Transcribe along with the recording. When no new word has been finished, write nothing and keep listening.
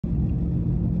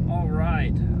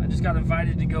right, I just got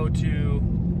invited to go to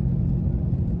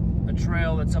a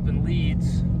trail that's up in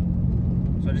Leeds.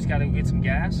 So I just got to get some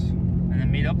gas and then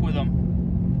meet up with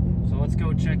them. So let's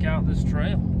go check out this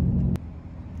trail.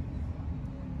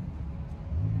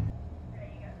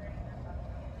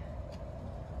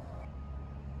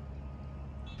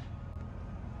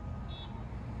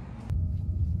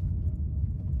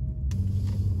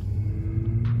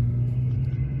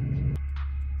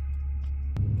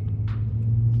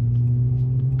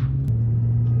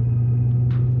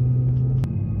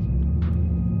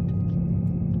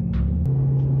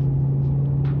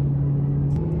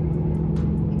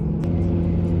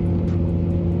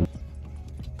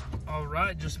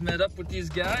 Just met up with these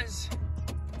guys.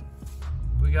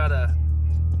 We got a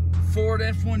Ford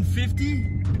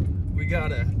F-150, we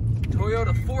got a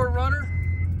Toyota 4Runner,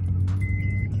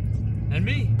 and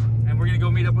me. And we're gonna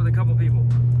go meet up with a couple people.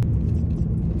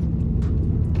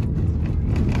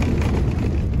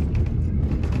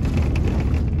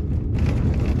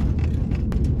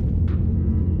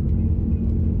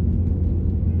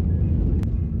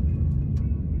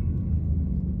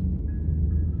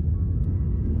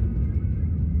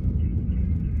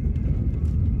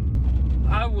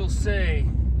 I will say,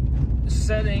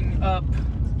 setting up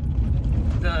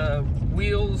the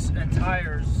wheels and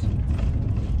tires,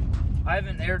 I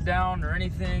haven't aired down or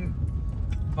anything,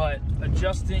 but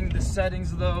adjusting the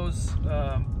settings of those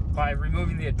by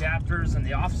removing the adapters and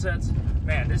the offsets,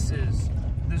 man, this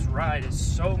ride is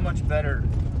so much better.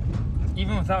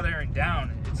 Even without airing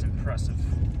down, it's impressive.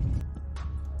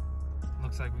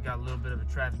 Looks like we got a little bit of a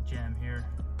traffic jam here.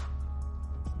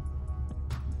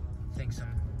 I think some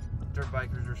dirt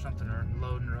bikers or something are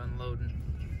loading or unloading.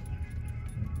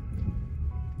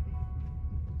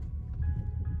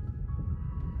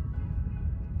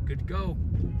 Good to go.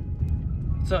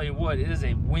 I'll tell you what, it is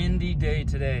a windy day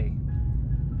today.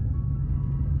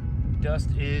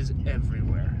 Dust is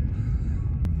everywhere.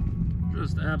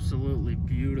 Just absolutely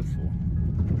beautiful.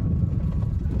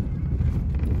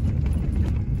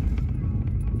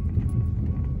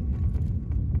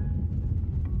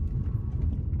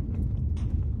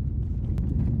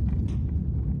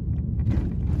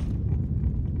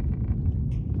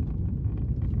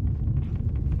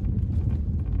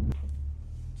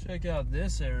 Check out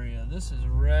this area. This is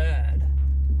rad.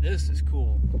 This is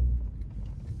cool.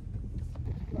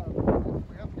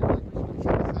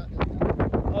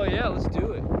 Oh yeah, let's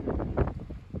do it.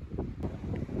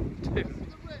 Dude.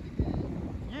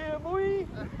 Yeah, boy.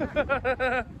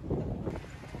 Dude,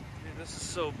 this is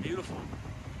so beautiful.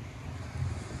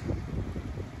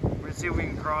 We're gonna see if we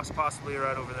can cross possibly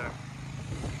right over there.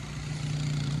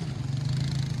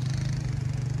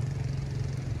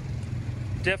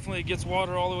 Definitely gets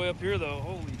water all the way up here though.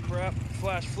 Holy crap,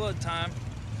 flash flood time.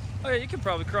 Oh yeah, you could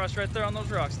probably cross right there on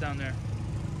those rocks down there.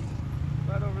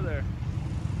 Right over there.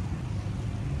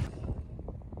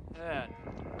 That.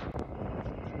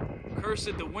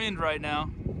 Cursed the wind right now,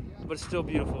 but it's still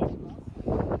beautiful.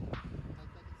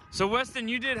 So Weston,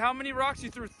 you did how many rocks?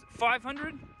 You threw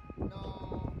 500?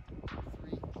 No,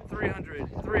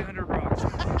 300. 300 rocks.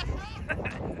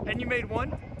 And you made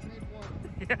one? I made one.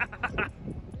 Yeah.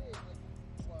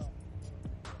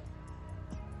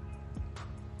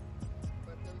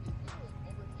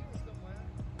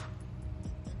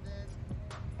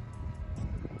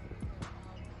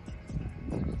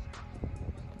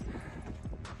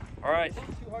 All right,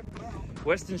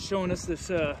 Weston's showing us this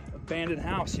abandoned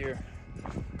house here.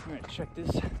 All right, check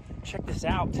this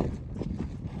out.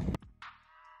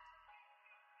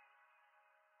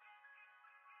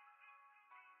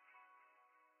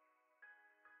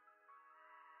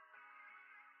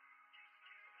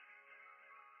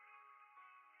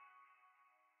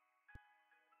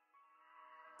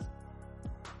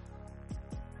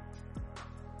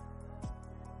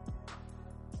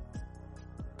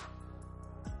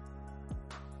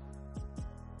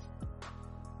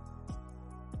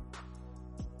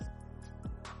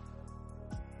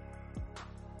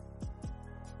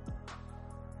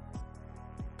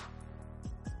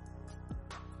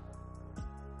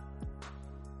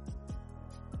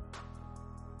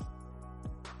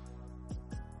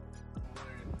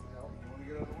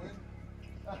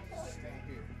 Stay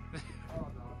here. Oh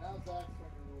no, now Zach's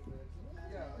starting a little bit.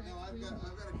 Yeah, no, I've got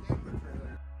a camper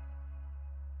trailer.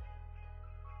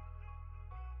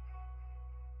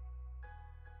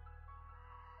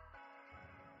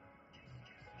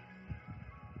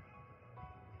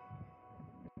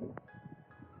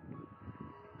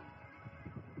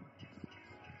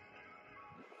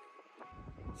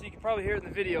 So you can probably hear it in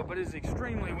the video, but it is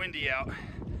extremely windy out.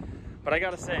 But I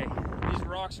gotta say, these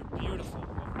rocks are beautiful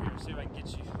over here. See if I can get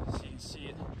you so you can see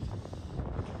it.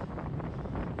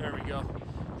 There we go.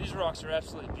 These rocks are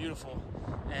absolutely beautiful.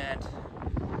 And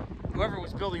whoever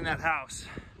was building that house,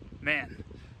 man,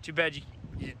 too bad you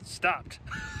stopped.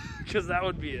 Because this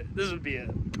would be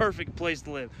a perfect place to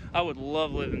live. I would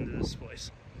love living in this place.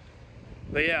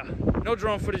 But yeah, no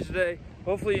drone footage today.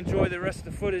 Hopefully you enjoy the rest of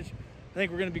the footage. I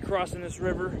think we're gonna be crossing this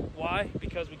river. Why?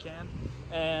 Because we can.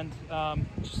 And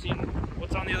just seeing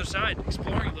what's on the other side,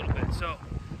 exploring a little bit. So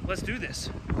let's do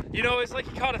this. You know, it's like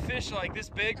he caught a fish like this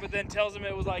big, but then tells him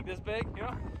it was like this big, you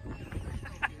know?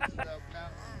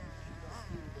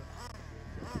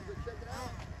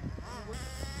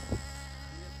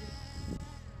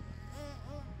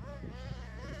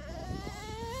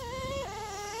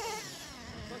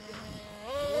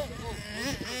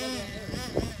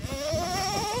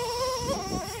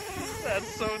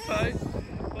 That's so tight.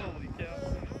 Holy cow.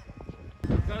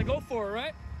 Gotta go for it,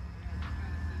 right?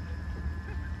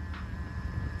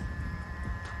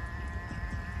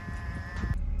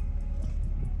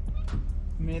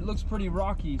 I mean, it looks pretty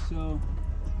rocky, so.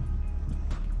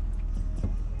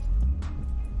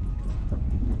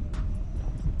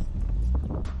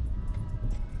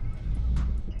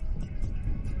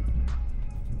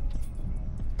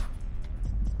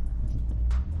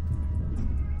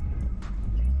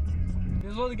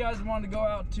 These are the guys that wanted to go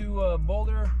out to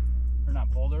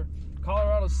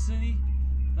Colorado City.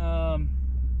 I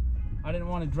didn't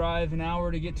want to drive an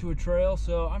hour to get to a trail,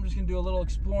 so I'm just gonna do a little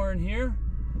exploring here,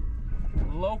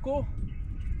 local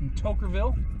in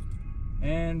Toquerville,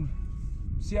 and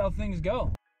see how things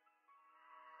go.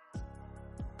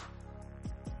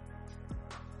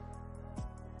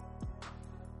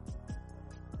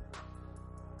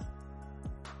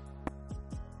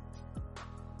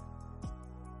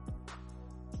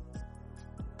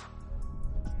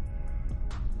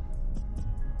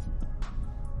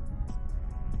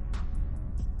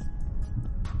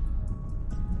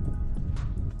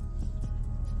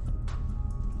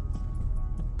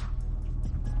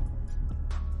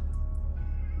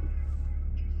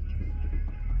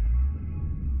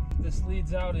 This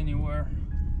leads out anywhere,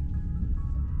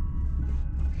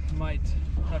 might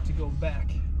have to go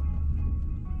back.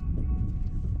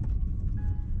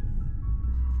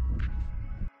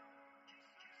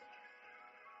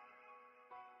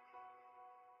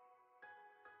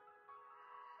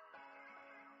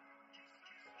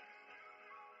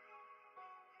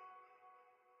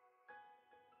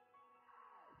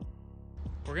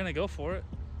 We're gonna go for it.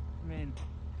 I mean,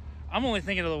 I'm only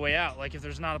thinking of the way out. Like if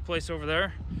there's not a place over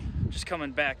there, just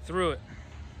coming back through it.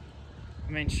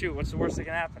 I mean, shoot, what's the worst that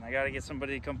can happen? I gotta get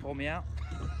somebody to come pull me out.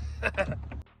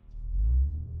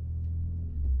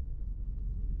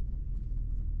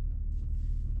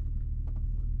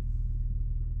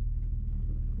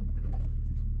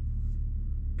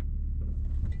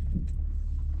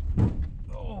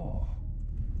 Oh,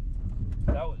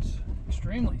 that was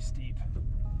extremely steep.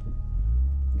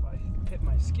 If I hit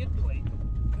my skid plate,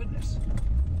 goodness.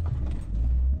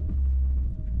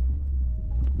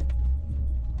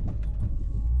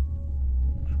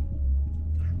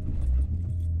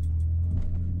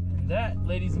 And that,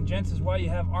 ladies and gents, is why you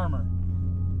have armor.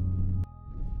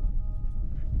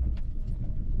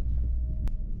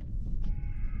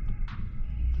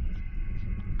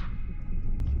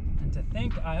 And to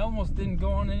think I almost didn't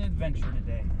go on an adventure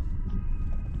today.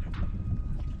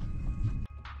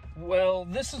 Well,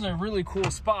 this is a really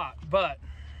cool spot, but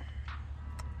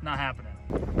not happening.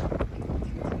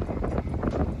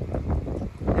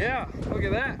 Yeah, look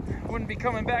at that. Wouldn't be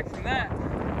coming back from that.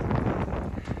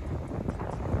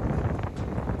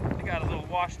 They got a little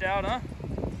washed out, huh?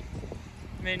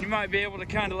 I mean, you might be able to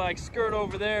kind of like skirt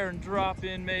over there and drop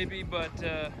in maybe, but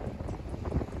yeah,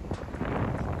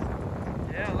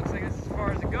 looks like it's as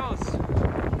far as it goes.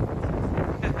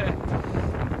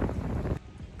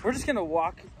 We're just gonna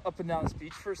walk up and down this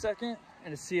beach for a second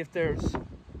and to see if there's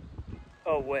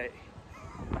a way.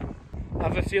 I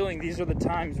have a feeling these are the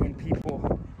times when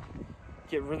people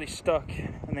get really stuck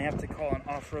and they have to call an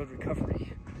off-road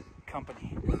recovery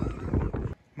company.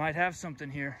 Might have something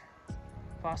here,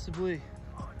 possibly.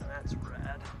 Oh, no, that's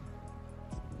rad.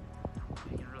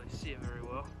 You can really see it very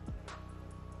well.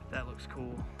 That looks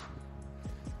cool.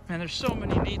 Man, there's so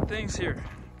many neat things here.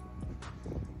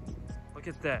 Look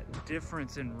at that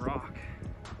difference in rock.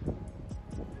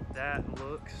 That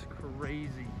looks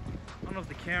crazy. I don't know if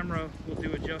the camera will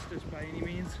do it justice by any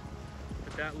means,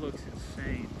 but that looks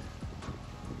insane.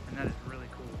 And that is really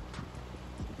cool.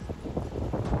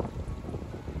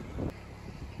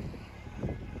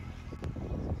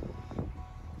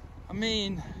 I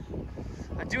mean,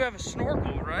 I do have a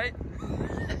snorkel, right?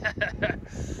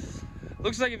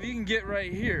 Looks like if you can get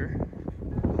right here,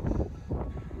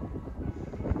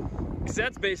 because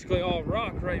that's basically all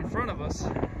rock right in front of us.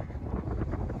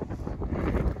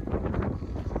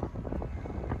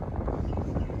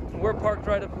 We're parked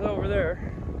right up over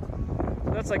there.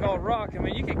 That's like all rock. I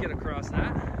mean, you could get across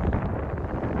that.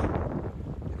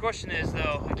 The question is,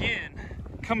 though, again,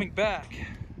 coming back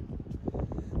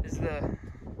is the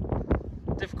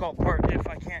difficult part. If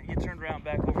I can't get turned around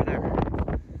back over there,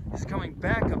 is coming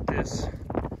back up this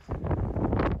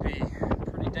would be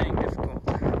pretty dang difficult.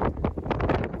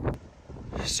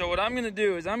 So what I'm gonna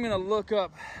do is I'm gonna look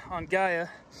up on Gaia,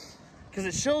 because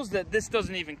it shows that this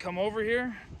doesn't even come over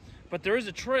here, but there is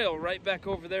a trail right back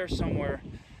over there somewhere.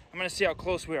 I'm gonna see how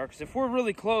close we are, because if we're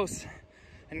really close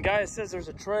and Gaia says there's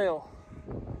a trail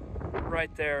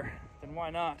right there, then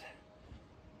why not?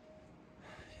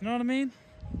 You know what I mean?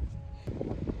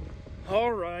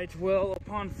 All right, well,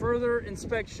 upon further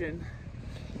inspection,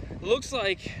 it looks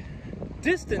like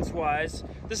distance-wise,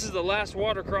 this is the last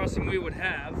water crossing we would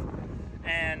have,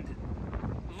 and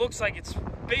it looks like it's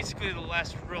basically the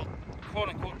last real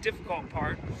quote-unquote difficult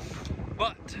part.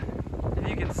 But if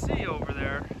you can see over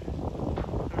there,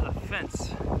 there's a fence.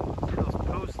 See those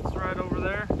posts right over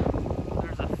there?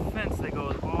 There's a fence that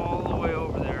goes all the way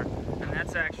over there, and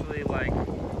that's actually like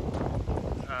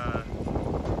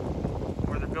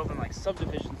where they're building like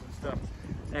subdivisions and stuff.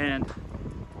 And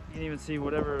you can even see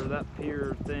whatever that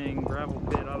pier thing, gravel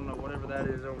pit, I don't know, whatever that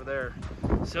is over there.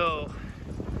 So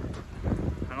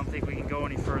I don't think we can go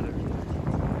any further.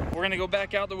 We're gonna go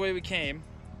back out the way we came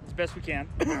as best we can.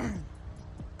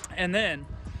 And then,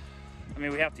 I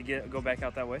mean, we have to go back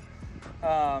out that way.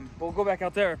 But we'll go back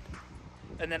out there.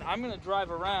 And then I'm gonna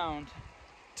drive around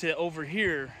to over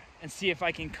here and see if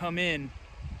I can come in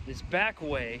this back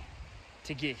way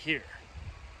to get here.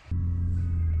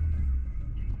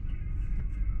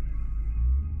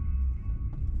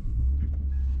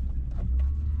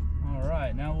 All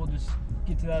right, now we'll just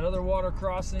get to that other water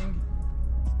crossing.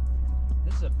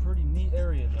 This is a pretty neat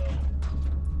area though.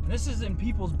 And this is in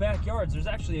people's backyards. There's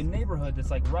actually a neighborhood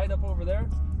that's like right up over there,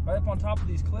 right up on top of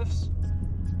these cliffs.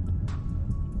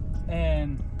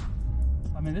 And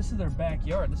I mean, this is their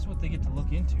backyard. This is what they get to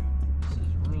look into. This is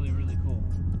really, really cool.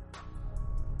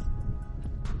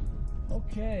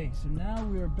 Okay, so now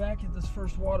we are back at this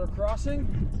first water crossing.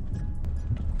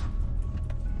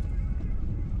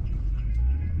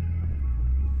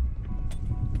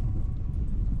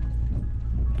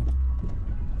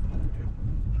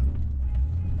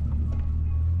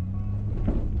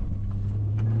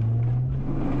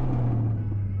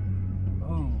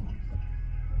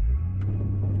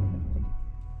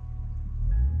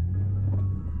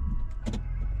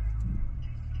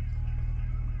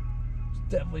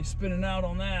 Definitely spinning out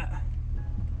on that.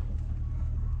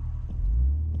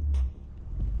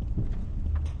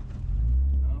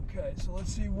 Okay, so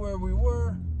let's see where we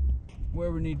were,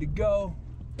 where we need to go.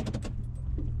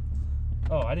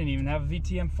 Oh, I didn't even have a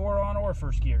VTM4 on or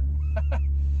first gear.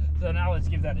 So now let's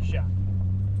give that a shot.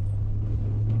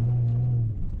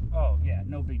 Oh yeah,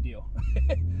 no big deal.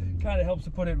 Kind of helps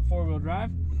to put it in four-wheel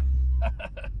drive.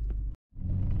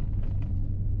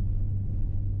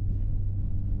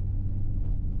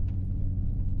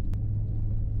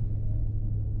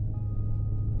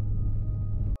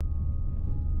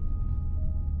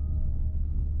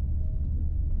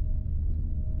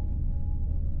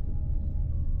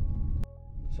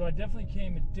 So I definitely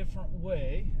came a different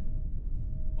way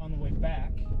on the way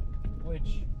back,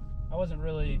 which I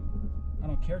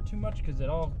don't care too much because it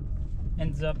all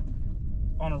ends up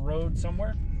on a road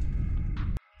somewhere.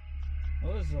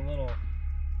 Well, this is a little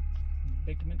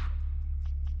embankment,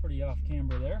 pretty off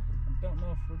camber there. I don't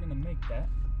know if we're gonna make that.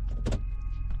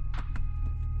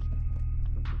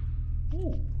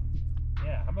 Ooh,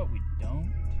 yeah, how about we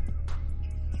don't?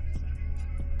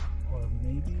 Or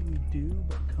maybe we do,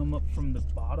 but come up from the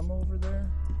bottom over there.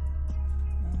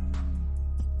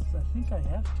 So I think I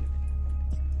have to.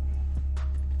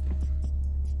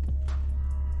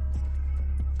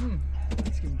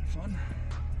 That's gonna be fun.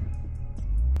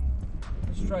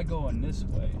 Let's try going this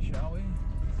way, shall we?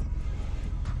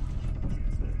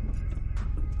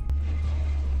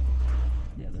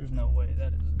 Yeah, there's no way.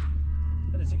 That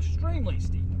is extremely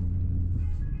steep.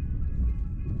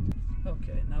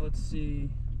 Okay, now let's see.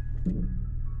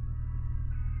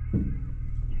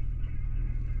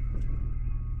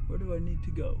 Where do I need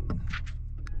to go?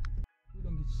 We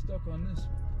don't get stuck on this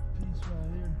piece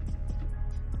right here.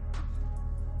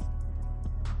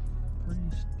 Pretty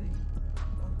steep.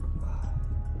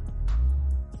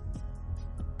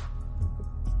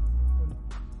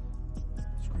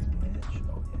 Scraping edge.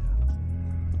 Oh yeah.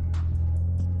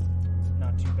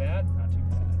 Not too bad. Not too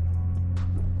bad.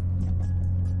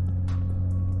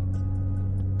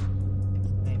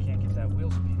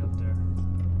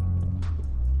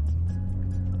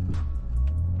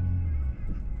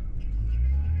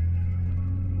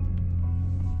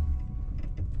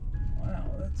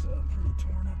 that's pretty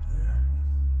torn up there.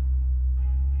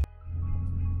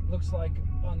 Looks like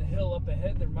on the hill up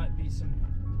ahead there might be some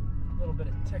little bit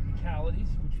of technicalities,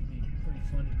 which would be pretty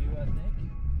fun to do, I think.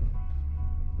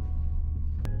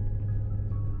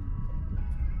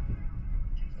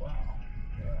 Wow,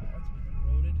 yeah, that's been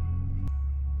eroded.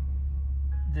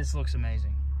 This looks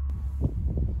amazing.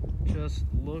 Just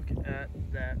look at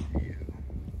that view.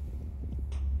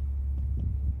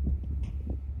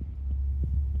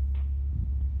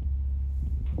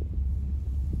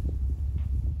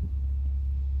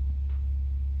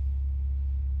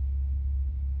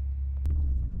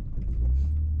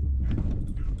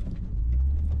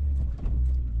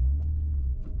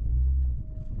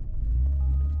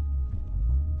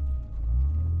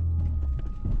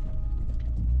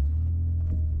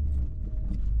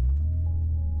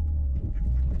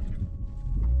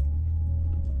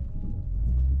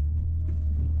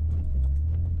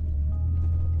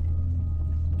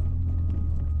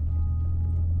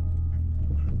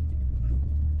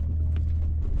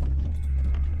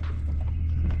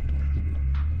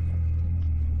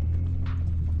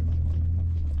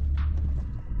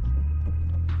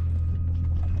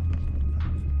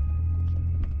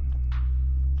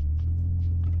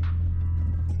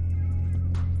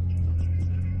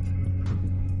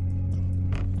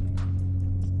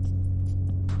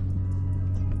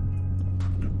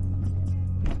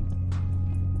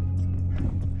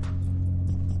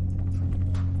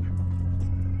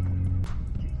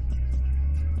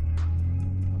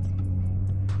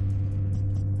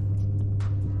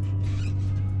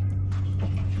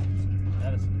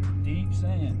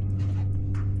 Sand.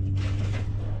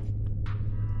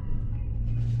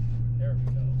 There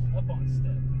we go. Up on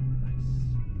step. Nice.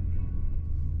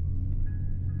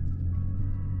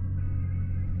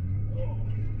 Oh.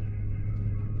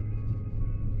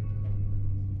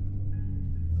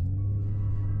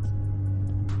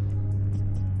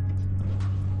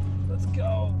 Let's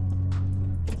go.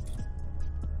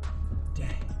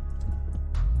 Dang.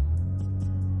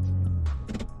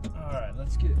 All right,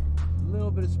 let's get a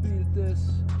little bit of speed at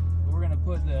this. We're gonna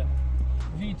put the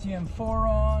VTM4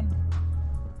 on.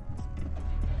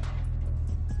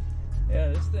 Yeah,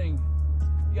 this thing,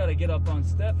 you gotta get up on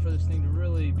step for this thing to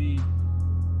really be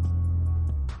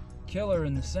killer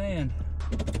in the sand.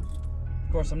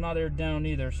 Of course, I'm not aired down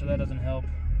either, so that doesn't help.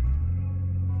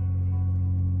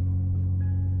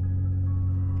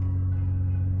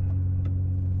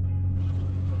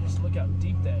 But just look how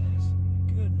deep that is.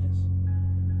 Goodness.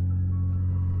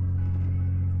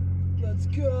 Let's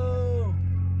go!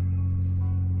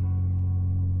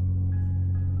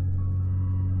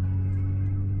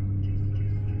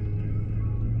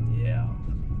 Yeah.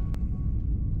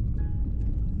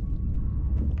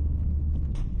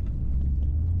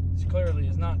 This clearly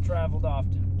is not traveled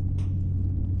often.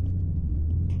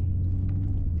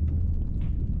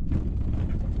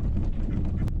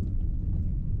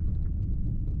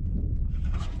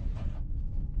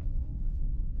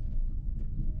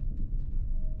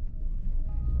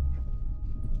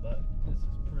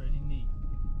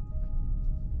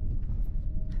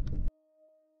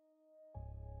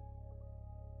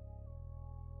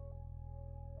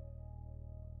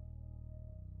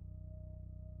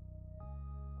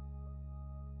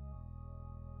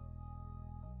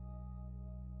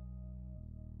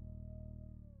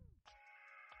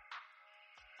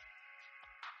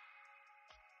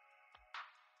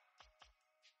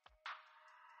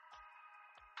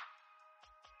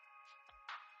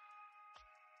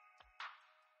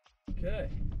 Okay.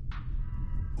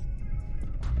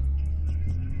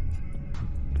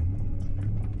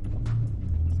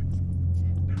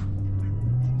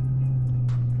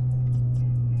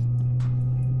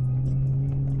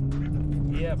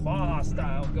 Yeah, Baja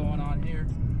style going on here.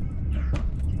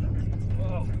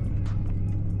 Whoa.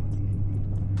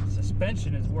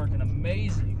 Suspension is working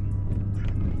amazing.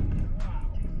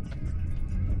 Wow.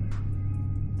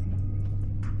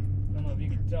 I don't know if you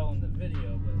can tell in the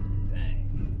video, but dang.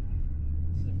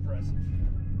 This is impressive.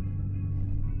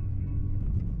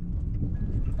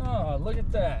 Oh, look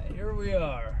at that. Here we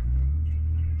are.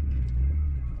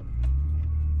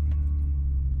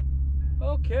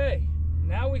 Okay.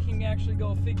 Now we can actually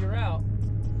go figure out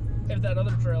if that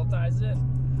other trail ties in.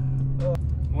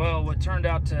 Well, what turned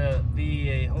out to be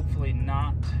a hopefully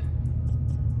not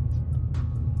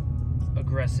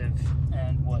aggressive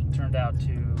and what turned out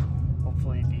to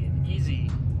hopefully be an easy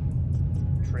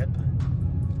trip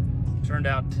turned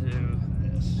out to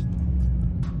this.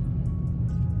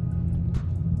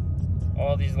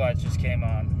 All these lights just came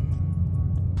on.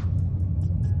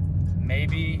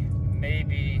 Maybe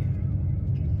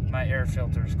my air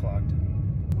filter is clogged.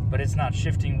 but it's not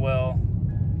shifting well.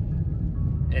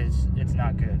 It's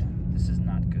not good. This is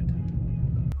not good.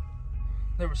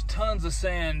 There was tons of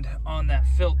sand on that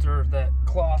filter, that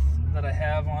cloth that I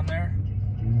have on there.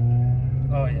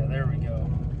 Oh yeah, there we go.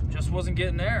 Just wasn't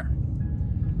getting there.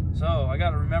 So I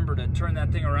got to remember to turn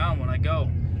that thing around when I go.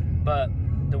 But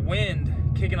the wind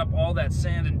kicking up all that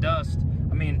sand and dust.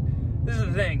 I mean, this is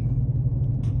the thing.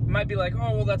 You might be like,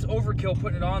 oh, well, that's overkill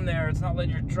putting it on there. It's not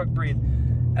letting your truck breathe.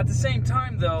 At the same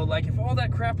time, though, like if all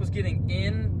that crap was getting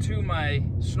into my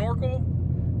snorkel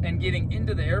and getting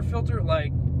into the air filter,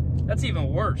 like that's even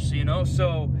worse, you know?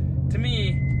 So to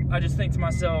me, I just think to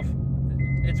myself,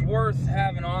 it's worth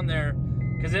having on there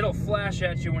because it'll flash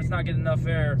at you when it's not getting enough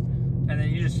air, and then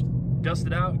you just dust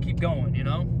it out and keep going, you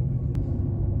know?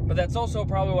 But that's also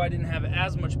probably why I didn't have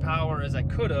as much power as I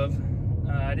could have.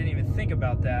 I didn't even think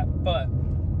about that, but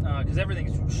because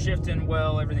everything's shifting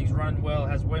well, everything's running well, it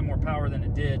has way more power than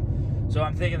it did. So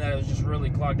I'm thinking that it was just really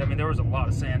clogged. I mean, there was a lot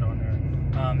of sand on there.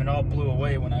 It all blew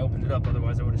away when I opened it up,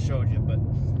 otherwise I would have showed you. But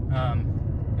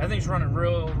everything's running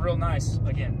real nice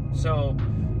again. So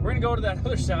we're gonna go to that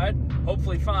other side,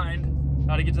 hopefully find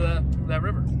how to get to that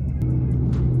river.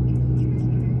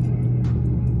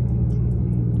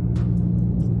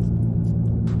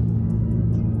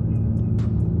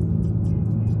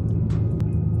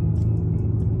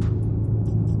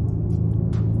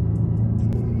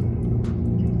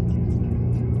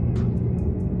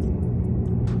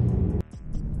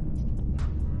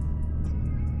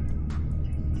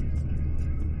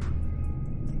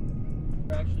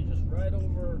 Actually just right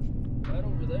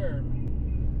over there,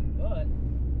 but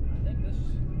I think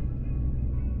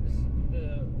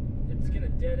it's gonna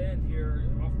dead end here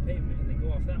off pavement and then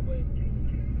go off that way.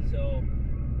 So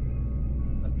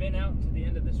I've been out to the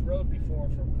end of this road before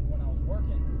for when I was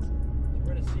working, so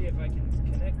we're gonna see if I can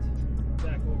connect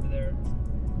back over there.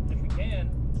 If we can,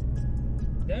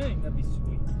 dang, that'd be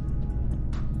sweet.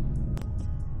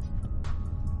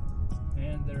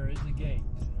 And there is a gate.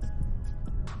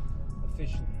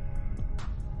 Officially.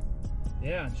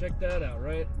 Yeah, check that out,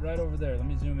 right over there. Let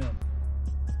me zoom in.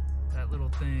 That little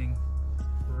thing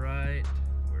right,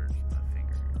 where's my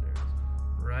finger here? There it is.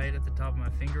 Right at the top of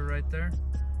my finger right there.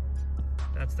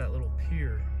 That's that little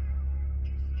pier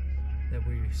that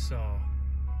we saw.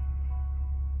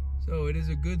 So it is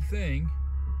a good thing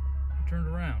I turned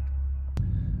around.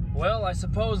 Well, I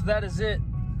suppose that is it,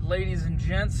 ladies and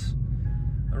gents,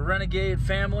 a Renegade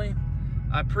family.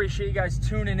 I appreciate you guys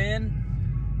tuning in.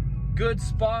 Good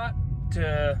spot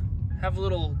to have a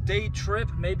little day trip,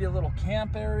 maybe a little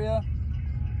camp area,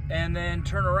 and then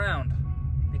turn around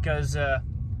because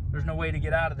there's no way to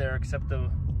get out of there except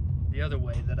the other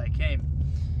way that I came.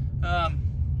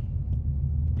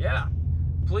 Yeah,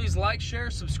 please like, share,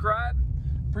 subscribe.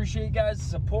 Appreciate you guys'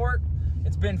 support.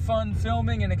 It's been fun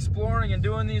filming and exploring and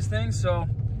doing these things, so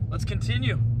let's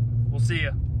continue. We'll see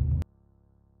you.